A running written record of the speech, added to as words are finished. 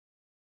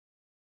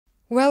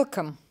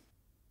Welcome.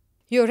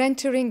 You're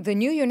entering the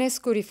new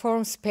UNESCO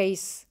Reform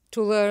space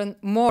to learn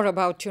more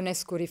about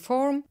UNESCO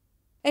Reform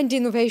and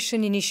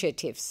Innovation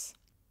initiatives.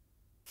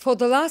 For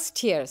the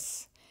last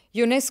years,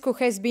 UNESCO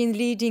has been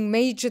leading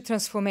major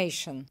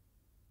transformation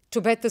to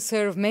better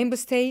serve member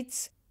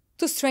states,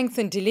 to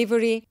strengthen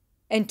delivery,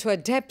 and to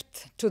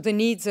adapt to the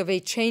needs of a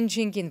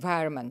changing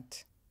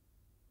environment.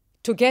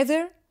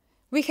 Together,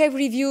 we have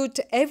reviewed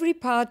every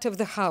part of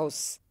the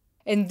house,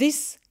 and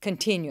this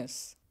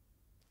continues.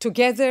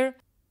 Together,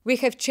 we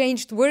have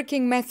changed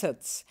working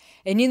methods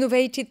and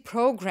innovated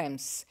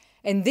programs,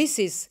 and this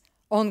is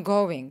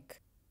ongoing.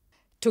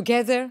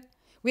 Together,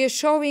 we are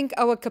showing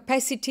our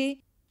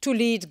capacity to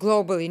lead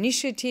global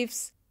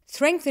initiatives,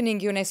 strengthening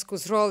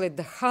UNESCO's role at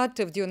the heart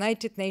of the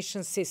United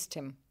Nations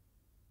system.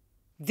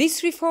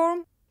 This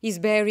reform is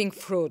bearing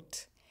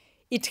fruit.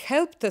 It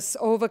helped us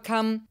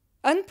overcome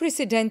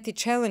unprecedented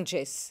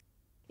challenges.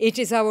 It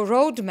is our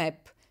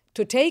roadmap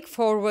to take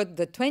forward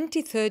the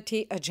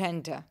 2030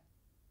 agenda.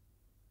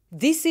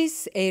 This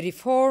is a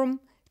reform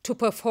to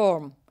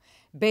perform,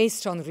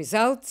 based on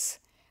results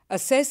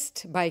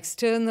assessed by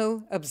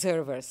external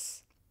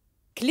observers.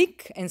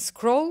 Click and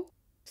scroll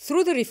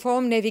through the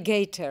Reform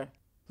Navigator.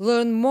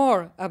 Learn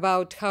more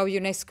about how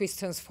UNESCO is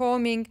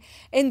transforming,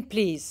 and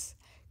please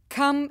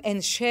come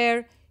and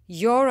share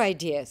your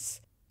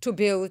ideas to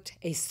build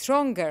a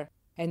stronger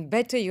and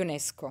better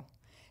UNESCO.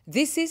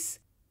 This is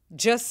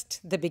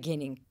just the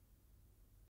beginning.